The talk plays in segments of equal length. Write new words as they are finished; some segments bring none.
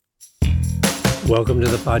Welcome to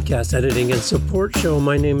the Podcast Editing and Support Show.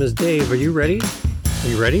 My name is Dave. Are you ready? Are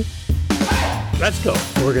you ready? Let's go.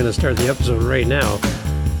 We're going to start the episode right now.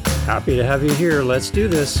 Happy to have you here. Let's do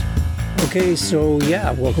this. Okay, so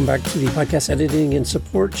welcome back to the Podcast Editing and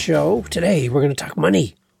Support Show. Today, we're going to talk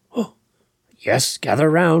money. Oh, yes, gather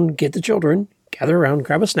around, get the children, gather around,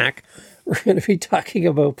 grab a snack. We're going to be talking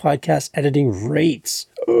about podcast editing rates.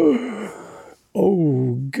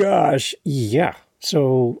 Oh, gosh, yeah.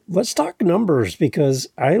 So let's talk numbers because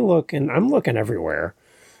I'm looking everywhere.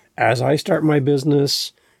 As I start my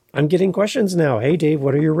business, I'm getting questions now. Hey, Dave,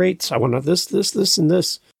 what are your rates? I want this, and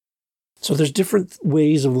this. So there's different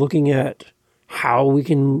ways of looking at how we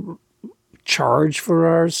can charge for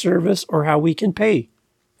our service or how we can pay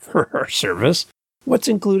for our service. What's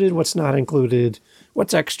included, what's not included,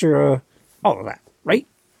 what's extra, all of that, right?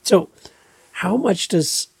 So how much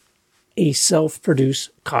does a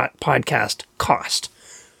self-produced podcast cost?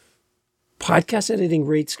 Podcast editing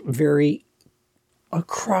rates vary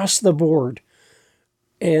across the board,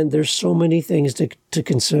 and there's so many things to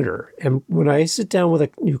consider. And when I sit down with a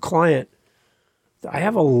new client, I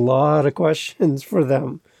have a lot of questions for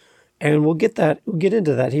them, and we'll get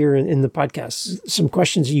into that here in the podcast. Some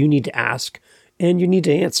questions you need to ask and you need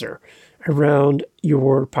to answer around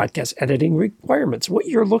your podcast editing requirements, what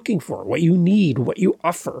you're looking for, what you need, what you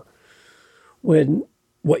offer. When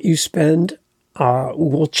what you spend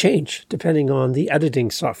will change depending on the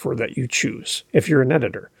editing software that you choose. If you're an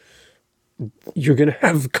editor, you're going to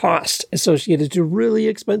have cost associated to really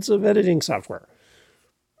expensive editing software.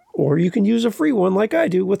 Or you can use a free one like I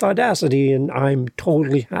do with Audacity, and I'm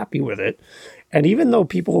totally happy with it. And even though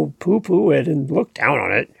people poo-poo it and look down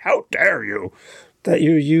on it, how dare you that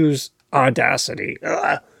you use Audacity?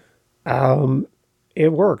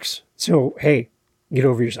 It works. So, hey, get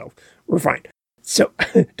over yourself. We're fine. So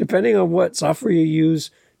depending on what software you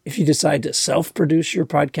use, if you decide to self-produce your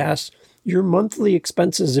podcast, your monthly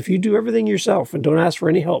expenses, if you do everything yourself and don't ask for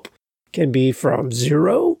any help, can be from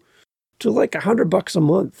 $0 to like $100 a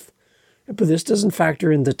month. But this doesn't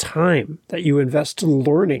factor in the time that you invest to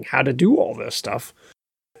learning how to do all this stuff,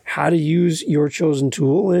 how to use your chosen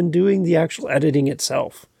tool, and doing the actual editing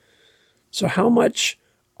itself. So how much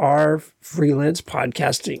are freelance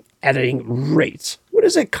podcasting editing rates? What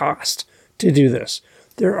does it cost to do this?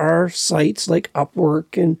 There are sites like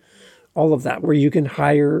Upwork and all of that where you can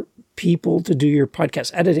hire people to do your podcast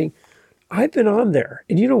editing. I've been on there,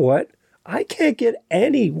 and you know what? I can't get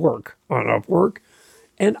any work on Upwork,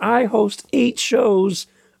 and I host 8 shows.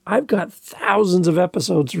 I've got thousands of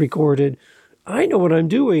episodes recorded. I know what I'm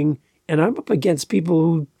doing, and I'm up against people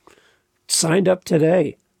who signed up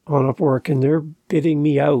today on Upwork, and they're bidding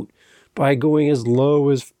me out by going as low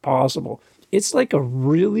as possible. It's like a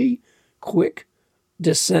really quick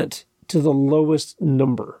descent to the lowest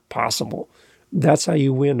number possible. That's how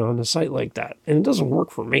you win on a site like that. And it doesn't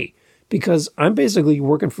work for me because I'm basically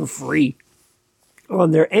working for free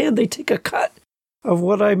on there, and they take a cut of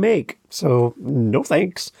what I make. So no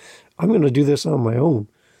thanks. I'm going to do this on my own.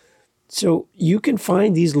 So you can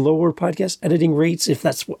find these lower podcast editing rates if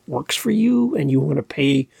that's what works for you and you want to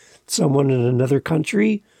pay someone in another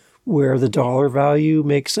country where the dollar value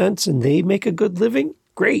makes sense and they make a good living.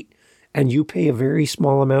 Great. And you pay a very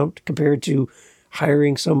small amount compared to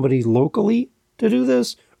hiring somebody locally to do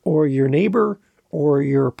this, or your neighbor or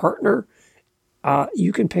your partner.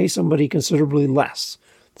 You can pay somebody considerably less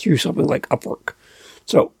through something like Upwork.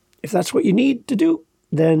 So if that's what you need to do,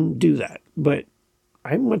 then do that. But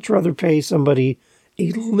I'd much rather pay somebody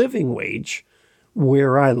a living wage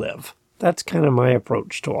where I live. That's kind of my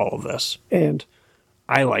approach to all of this. And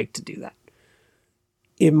I like to do that.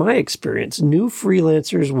 In my experience, new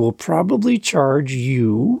freelancers will probably charge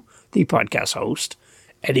you, the podcast host,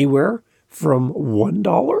 anywhere from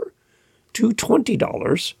 $1 to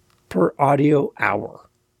 $20 per audio hour.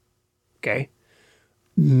 Okay?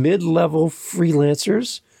 Mid-level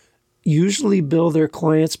freelancers usually bill their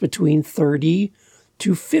clients between $30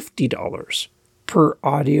 to $50 per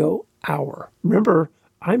audio hour. Remember,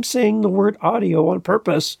 I'm saying the word audio on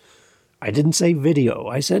purpose. I didn't say video.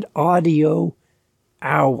 I said audio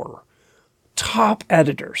hour. Top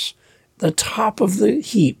editors, the top of the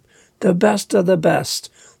heap, the best of the best,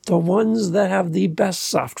 the ones that have the best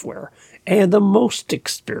software and the most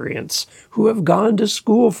experience, who have gone to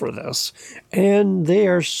school for this, and they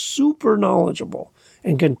are super knowledgeable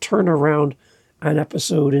and can turn around an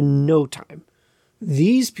episode in no time.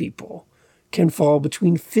 These people can fall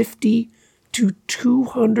between $50 to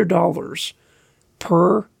 $200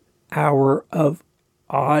 per hour of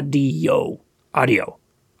audio.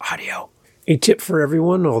 A tip for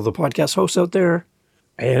everyone, all the podcast hosts out there,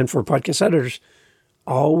 and for podcast editors,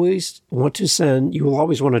 always want to send, you will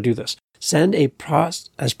always want to do this. Send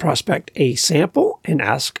as prospect a sample and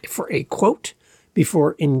ask for a quote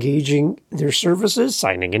before engaging their services,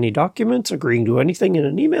 signing any documents, agreeing to anything in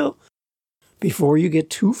an email. Before you get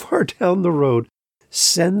too far down the road,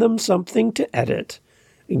 send them something to edit,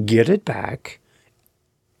 get it back,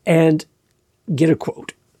 and get a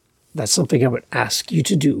quote. That's something I would ask you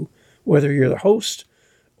to do, whether you're the host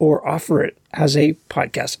or offer it as a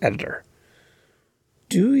podcast editor.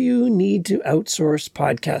 Do you need to outsource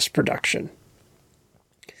podcast production?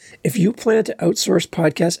 If you plan to outsource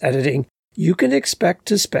podcast editing, you can expect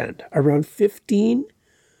to spend around $15,000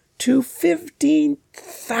 to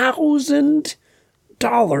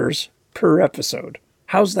 $15,000 per episode.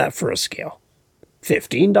 How's that for a scale?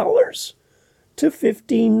 $15 to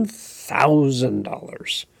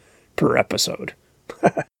 $15,000 per episode.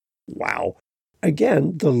 Wow.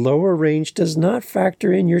 Again, the lower range does not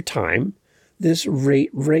factor in your time. This rate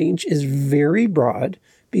range is very broad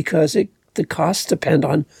because the costs depend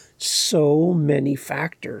on so many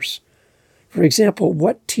factors. For example,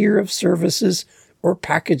 what tier of services or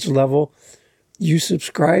package level you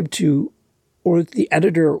subscribe to or the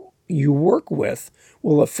editor you work with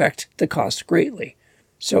will affect the cost greatly.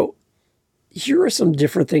 So here are some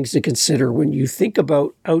different things to consider when you think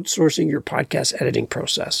about outsourcing your podcast editing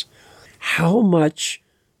process. How much,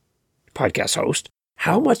 podcast host,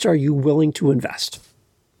 how much are you willing to invest?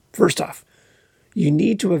 First off, you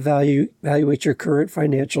need to evaluate your current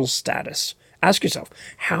financial status. Ask yourself,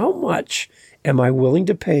 how much am I willing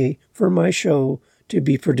to pay for my show to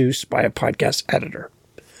be produced by a podcast editor?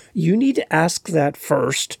 You need to ask that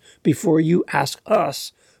first before you ask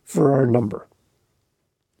us for our number.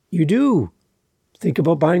 You do. Think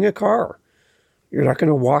about buying a car. You're not going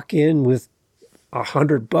to walk in with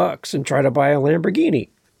 $100 and try to buy a Lamborghini.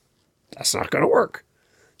 That's not going to work.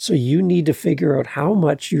 So you need to figure out how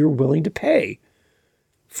much you're willing to pay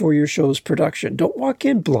for your show's production. Don't walk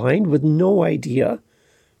in blind with no idea.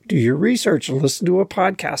 Do your research and listen to a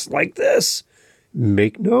podcast like this.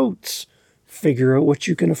 Make notes. Figure out what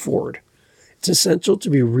you can afford. It's essential to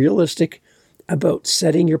be realistic about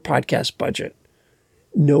setting your podcast budget.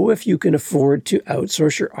 Know if you can afford to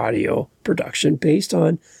outsource your audio production based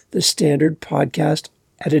on the standard podcast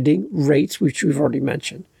editing rates, which we've already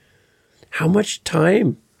mentioned. How much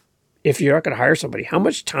time, if you're not going to hire somebody, how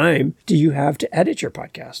much time do you have to edit your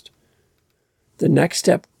podcast? The next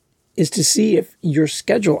step is to see if your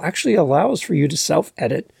schedule actually allows for you to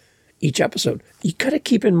self-edit each episode. You got to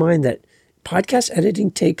keep in mind that podcast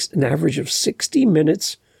editing takes an average of 60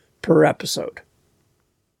 minutes per episode.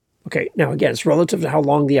 Okay, now again, it's relative to how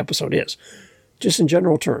long the episode is. Just in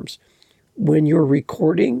general terms, when your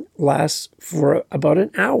recording lasts for about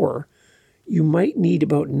an hour, you might need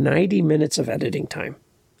about 90 minutes of editing time,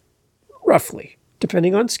 roughly,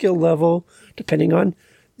 depending on skill level, depending on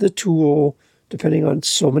the tool, depending on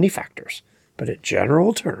so many factors. But in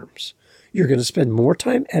general terms, you're going to spend more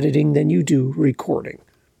time editing than you do recording,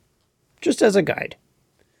 just as a guide.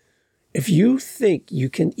 If you think you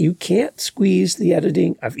can't squeeze the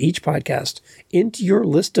editing of each podcast into your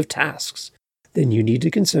list of tasks, then you need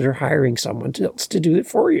to consider hiring someone else to do it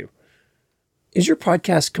for you. Is your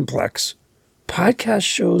podcast complex? Podcast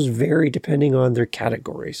shows vary depending on their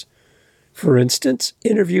categories. For instance,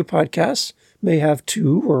 interview podcasts may have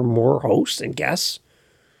 2 or more hosts and guests.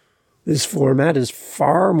 This format is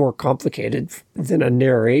far more complicated than a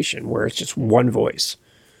narration where it's just one voice.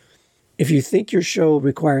 If you think your show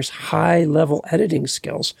requires high-level editing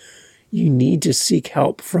skills, you need to seek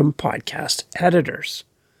help from podcast editors.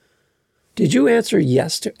 Did you answer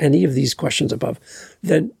yes to any of these questions above?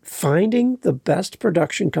 Then finding the best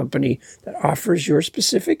production company that offers your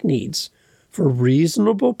specific needs for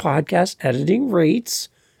reasonable podcast editing rates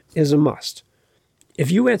is a must.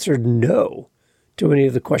 If you answered no to any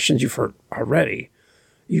of the questions you've heard already,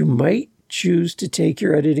 you might choose to take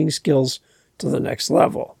your editing skills to the next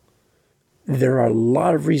level. There are a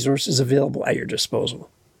lot of resources available at your disposal.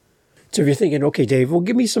 So if you're thinking, okay, Dave, well,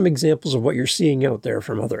 give me some examples of what you're seeing out there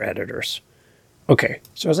from other editors. Okay,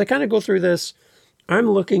 so as I kind of go through this, I'm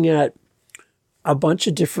looking at a bunch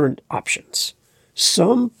of different options.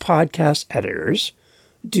 Some podcast editors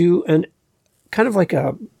do an kind of like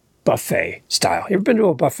a buffet style. You ever been to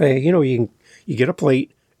a buffet? You know, you get a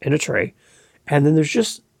plate and a tray, and then there's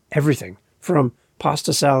just everything from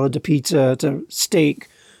pasta salad to pizza to steak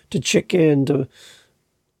to chicken to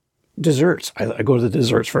desserts. I go to the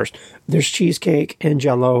desserts first. There's cheesecake and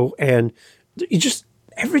Jell-O and just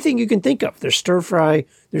everything you can think of. There's stir fry,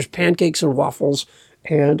 there's pancakes and waffles,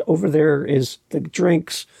 and over there is the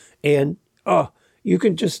drinks. And you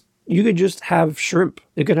could just have shrimp.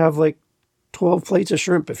 You could have like 12 plates of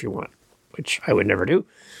shrimp if you want, which I would never do.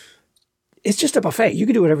 It's just a buffet. You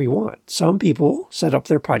can do whatever you want. Some people set up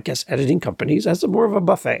their podcast editing companies as more of a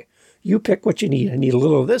buffet. You pick what you need. I need a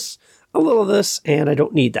little of this, and I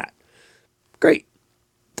don't need that. Great.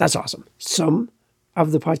 That's awesome. Some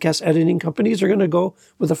of the podcast editing companies are going to go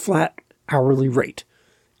with a flat hourly rate.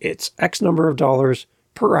 It's X number of dollars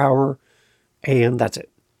per hour, and that's it.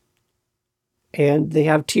 And they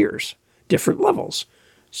have tiers, different levels.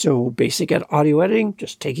 So basic audio editing,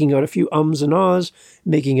 just taking out a few ums and ahs,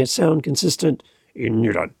 making it sound consistent, and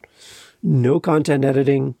you're done. No content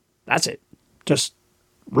editing, that's it. Just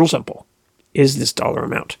real simple. Is this dollar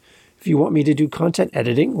amount? If you want me to do content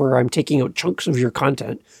editing where I'm taking out chunks of your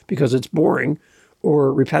content because it's boring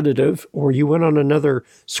or repetitive, or you went on another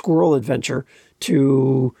squirrel adventure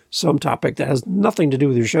to some topic that has nothing to do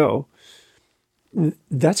with your show,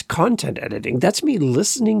 that's content editing. That's me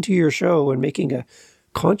listening to your show and making a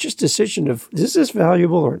conscious decision of, is this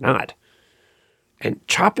valuable or not? And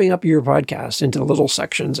chopping up your podcast into little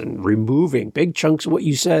sections and removing big chunks of what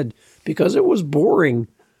you said because it was boring.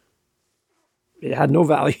 It had no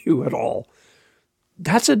value at all.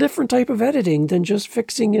 That's a different type of editing than just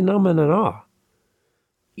fixing an and an ah.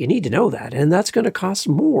 You need to know that, and that's going to cost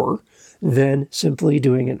more than simply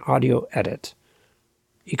doing an audio edit.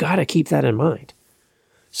 You got to keep that in mind.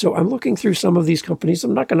 So I'm looking through some of these companies.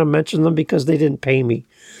 I'm not going to mention them because they didn't pay me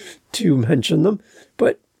to mention them.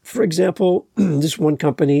 But for example, this one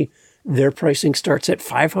company, their pricing starts at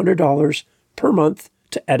 $500 per month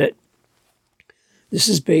to edit.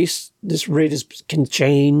 This rate can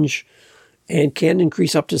change and can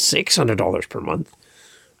increase up to $600 per month.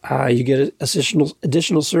 You get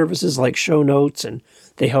additional services like show notes, and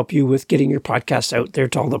they help you with getting your podcast out there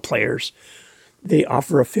to all the players. They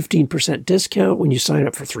offer a 15% discount when you sign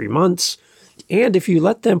up for 3 months. And if you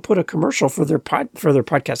let them put a commercial for their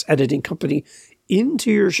podcast editing company into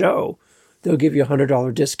your show, they'll give you a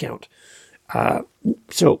 $100 discount.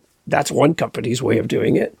 So that's one company's way of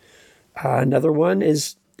doing it. Another one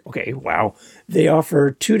is, they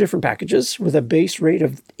offer 2 different packages with a base rate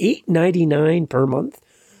of $8.99 per month,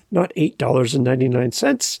 not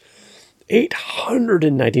 $8.99,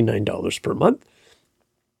 $899 per month.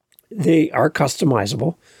 They are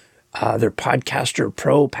customizable. Their Podcaster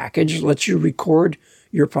Pro package lets you record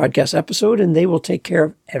your podcast episode, and they will take care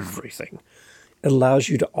of everything. It allows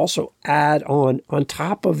you to also add on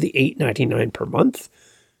top of the $8.99 per month,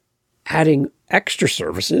 adding extra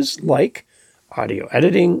services like audio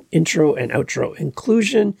editing, intro and outro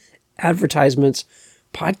inclusion, advertisements,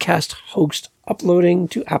 podcast host uploading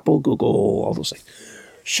to Apple, Google, all those things,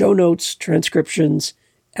 show notes, transcriptions,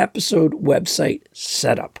 episode website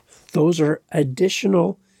setup. Those are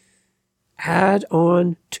additional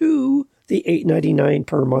add-on to the $8.99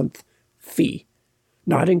 per month fee,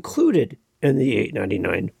 not included in the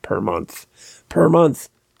 $8.99 per month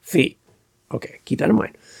fee. Okay, keep that in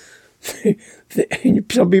mind.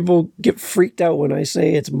 Some people get freaked out when I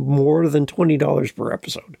say it's more than $20 per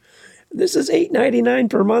episode. This is $8.99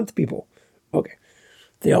 per month, people. Okay.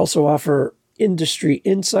 They also offer industry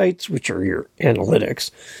insights, which are your analytics,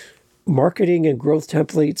 marketing and growth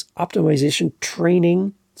templates, optimization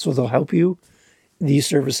training, so they'll help you. These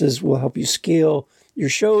services will help you scale your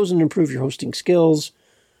shows and improve your hosting skills.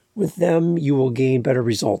 With them, you will gain better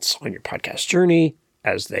results on your podcast journey,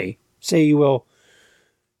 as they say you will.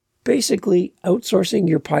 Basically, outsourcing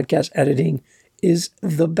your podcast editing is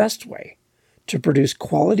the best way to produce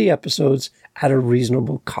quality episodes at a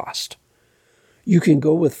reasonable cost. You can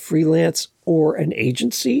go with freelance or an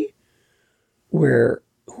agency where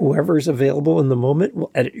whoever is available in the moment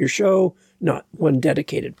will edit your show, not one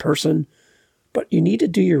dedicated person. But you need to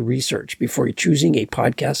do your research before you're choosing a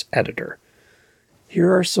podcast editor.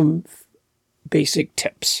 Here are some basic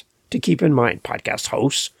tips to keep in mind, podcast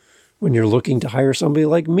hosts, when you're looking to hire somebody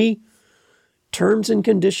like me. Terms and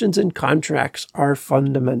conditions and contracts are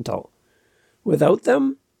fundamental. Without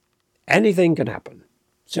them, anything can happen.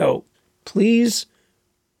 So please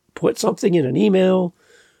put something in an email.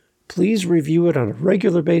 Please review it on a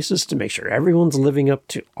regular basis to make sure everyone's living up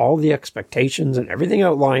to all the expectations and everything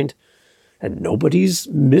outlined and nobody's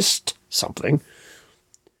missed something.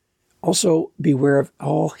 Also, beware of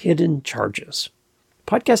all hidden charges.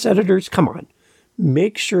 Podcast editors, come on.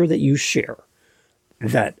 Make sure that you share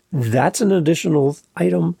that that's an additional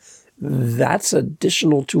item, that's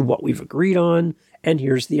additional to what we've agreed on, and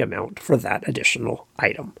here's the amount for that additional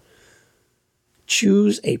item.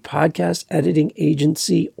 Choose a podcast editing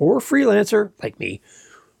agency or freelancer, like me,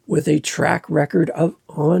 with a track record of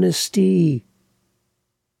honesty.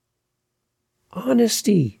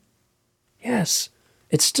 Honesty. Yes,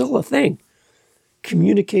 it's still a thing.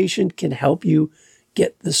 Communication can help you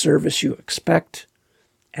get the service you expect.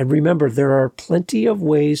 And remember, there are plenty of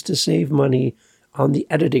ways to save money on the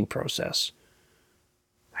editing process.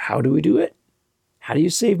 How do we do it? How do you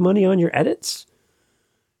save money on your edits?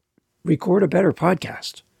 Record a better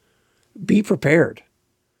podcast. Be prepared.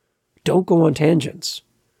 Don't go on tangents.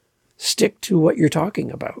 Stick to what you're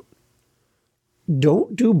talking about.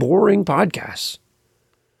 Don't do boring podcasts.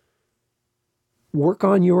 Work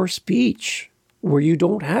on your speech where you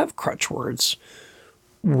don't have crutch words,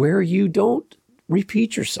 where you don't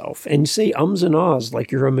repeat yourself and say ums and ahs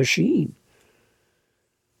like you're a machine.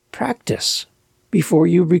 Practice before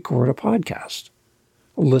you record a podcast.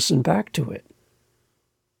 Listen back to it.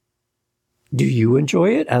 Do you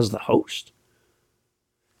enjoy it as the host?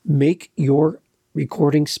 Make your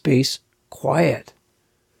recording space quiet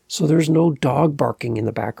so there's no dog barking in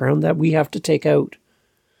the background that we have to take out,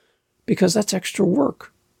 because that's extra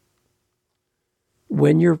work.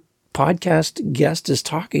 When your podcast guest is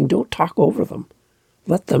talking, don't talk over them.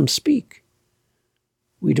 Let them speak.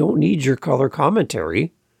 We don't need your color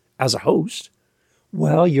commentary as a host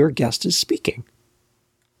while your guest is speaking.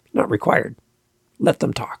 Not required. Let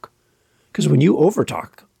them talk. Because when you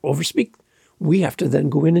overspeak, we have to then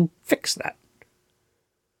go in and fix that.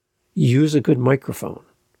 Use a good microphone.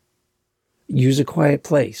 Use a quiet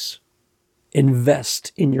place.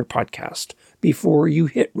 Invest in your podcast before you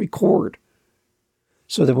hit record,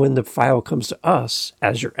 so that when the file comes to us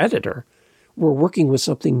as your editor, we're working with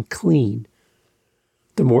something clean.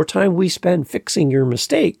 The more time we spend fixing your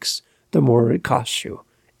mistakes, the more it costs you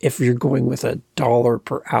if you're going with a $1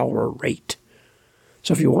 per hour rate.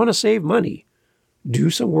 So if you want to save money, do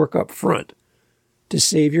some work up front to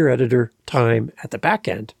save your editor time at the back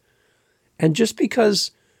end. And just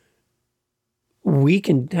because we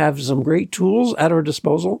can have some great tools at our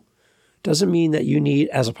disposal doesn't mean that you need,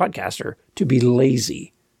 as a podcaster, to be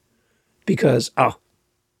lazy because,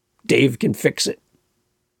 Dave can fix it.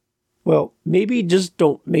 Well, maybe just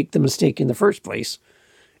don't make the mistake in the first place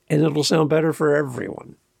and it'll sound better for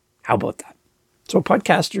everyone. How about that? So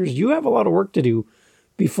podcasters, you have a lot of work to do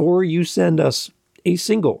before you send us a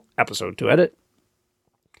single episode to edit.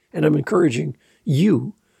 And I'm encouraging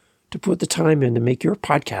you to put the time in to make your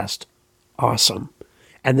podcast awesome.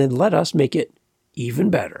 And then let us make it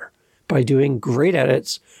even better by doing great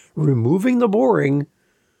edits, removing the boring,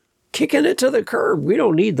 kicking it to the curb. We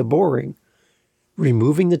don't need the boring.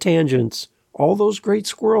 Removing the tangents, all those great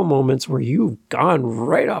squirrel moments where you've gone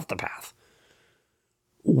right off the path.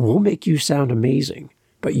 We'll make you sound amazing,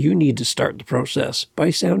 but you need to start the process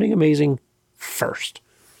by sounding amazing first.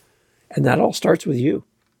 And that all starts with you.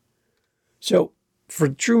 So for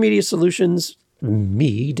True Media Solutions,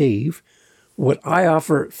 me, Dave, what I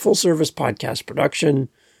offer full service podcast production.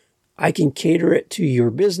 I can cater it to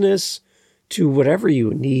your business, to whatever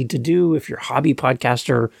you need to do. If you're a hobby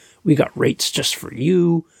podcaster, we got rates just for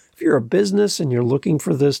you. If you're a business and you're looking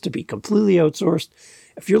for this to be completely outsourced,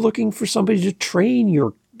 if you're looking for somebody to train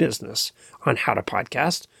your business on how to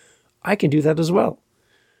podcast, I can do that as well.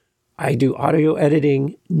 I do audio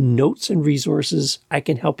editing, notes and resources. I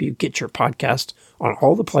can help you get your podcast on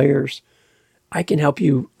all the players. I can help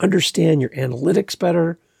you understand your analytics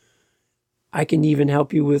better. I can even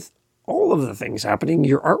help you with all of the things happening,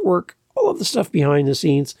 your artwork, all of the stuff behind the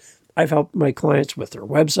scenes. I've helped my clients with their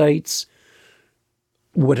websites,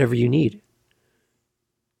 whatever you need.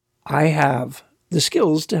 I have the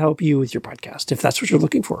skills to help you with your podcast, if that's what you're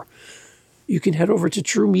looking for. You can head over to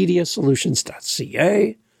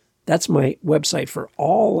truemediasolutions.ca. That's my website for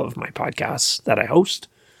all of my podcasts that I host.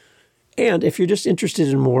 And if you're just interested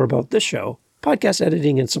in more about this show,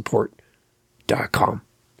 podcasteditingandsupport.com.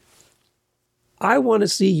 I want to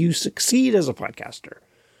see you succeed as a podcaster.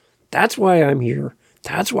 That's why I'm here.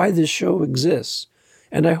 That's why this show exists.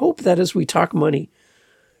 And I hope that as we talk money,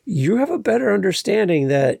 you have a better understanding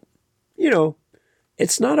that,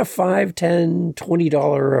 it's not a $5, $10,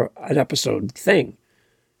 $20 an episode thing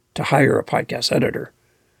to hire a podcast editor.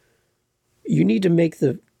 You need to make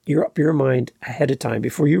up your mind ahead of time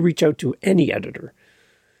before you reach out to any editor.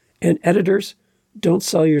 And editors, don't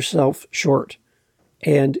sell yourself short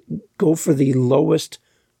and go for the lowest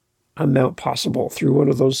amount possible through one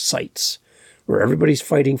of those sites where everybody's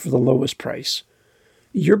fighting for the lowest price.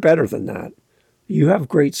 You're better than that. You have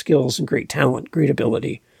great skills and great talent, great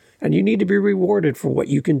ability, and you need to be rewarded for what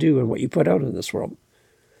you can do and what you put out in this world.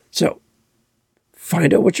 So,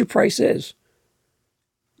 find out what your price is.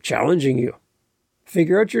 Challenging you.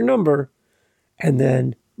 Figure out your number, and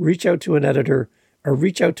then reach out to an editor or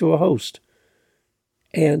reach out to a host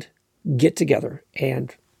and get together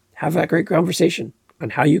and have that great conversation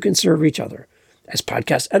on how you can serve each other as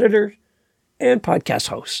podcast editors and podcast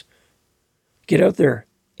hosts. Get out there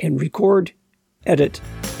and record, edit,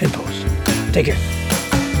 and post. Take care.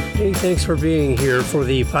 Hey, thanks for being here for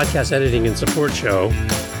the Podcast Editing and Support Show.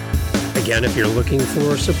 Again, if you're looking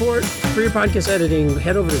for support for your podcast editing,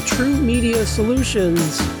 head over to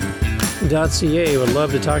truemediasolutions.ca. Would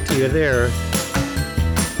love to talk to you there.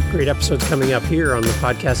 Great episodes coming up here on the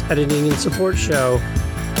Podcast Editing and Support Show.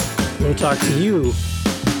 We'll talk to you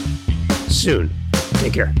soon.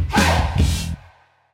 Take care.